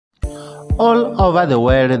All over the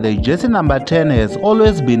world, the jersey number 10 has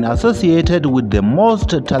always been associated with the most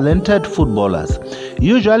talented footballers,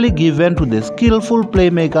 usually given to the skillful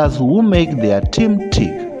playmakers who make their team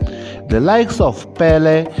tick. The likes of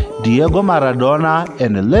Pele, Diego Maradona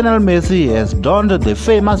and Lionel Messi has donned the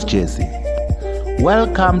famous jersey.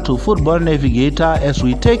 Welcome to Football Navigator as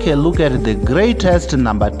we take a look at the greatest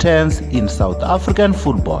number 10s in South African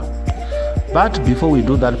football. But before we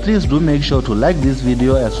do that, please do make sure to like this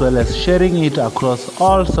video as well as sharing it across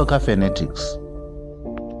all soccer fanatics.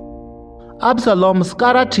 Absalom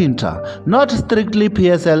Skaratinta, not strictly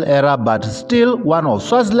PSL era but still one of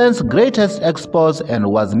Swaziland's greatest exports and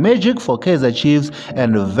was magic for Kaizer Chiefs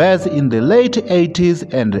and Vets in the late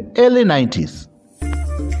 80s and early 90s.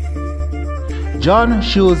 John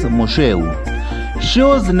Shoes Musheu.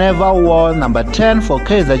 Shoes never wore number 10 for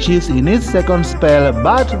Kaizer Chiefs in his second spell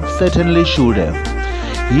but certainly should have.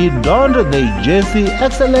 He donned the jersey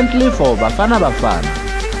excellently for Bafana Bafana.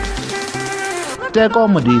 Teko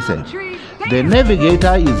Modise. The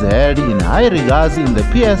Navigator is held in high regards in the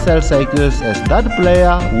PSL circles as that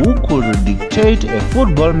player who could dictate a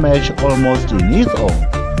football match almost in his own.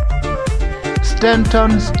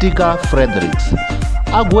 Stanton Sticker Fredericks.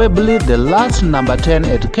 Arguably the last number 10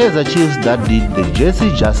 at Kaizer Chiefs that did the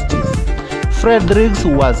jersey justice. Fredericks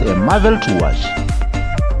was a marvel to watch.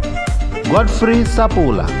 Godfrey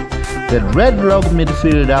Sapula. The dreadlock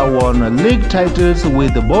midfielder won league titles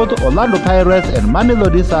with both Orlando Pirates and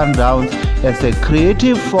Mamelodi Sundowns as a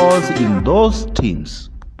creative force in those teams.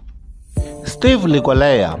 Steve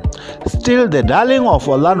Likolea, still the darling of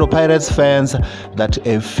Orlando Pirates fans that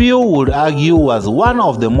a few would argue was one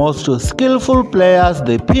of the most skillful players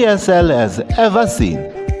the PSL has ever seen.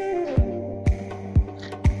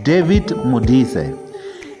 David Modise,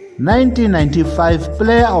 1995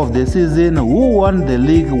 Player of the Season who won the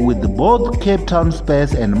league with both Cape Town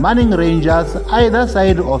Spurs and Manning Rangers either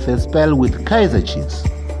side of a spell with Kaizer Chiefs.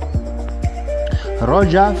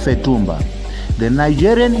 Roger Fetumba. The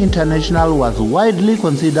Nigerian international was widely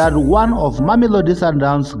considered one of Mamelodi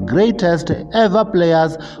Sundowns' greatest ever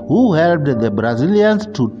players who helped the Brazilians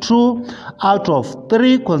to 2 out of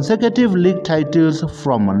 3 consecutive league titles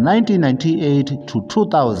from 1998 to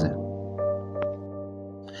 2000.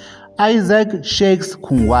 Isaac Shakes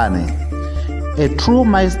Kungwane. A true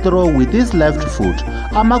maestro with his left foot,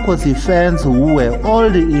 Amakosi fans who were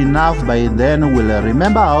old enough by then will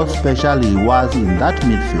remember how special he was in that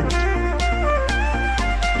midfield.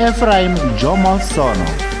 Ephraim Jomo Sono,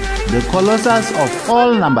 the colossus of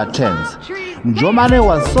all number 10s. Njomane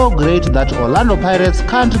was so great that Orlando Pirates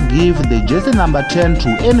can't give the jersey number 10 to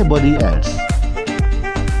anybody else.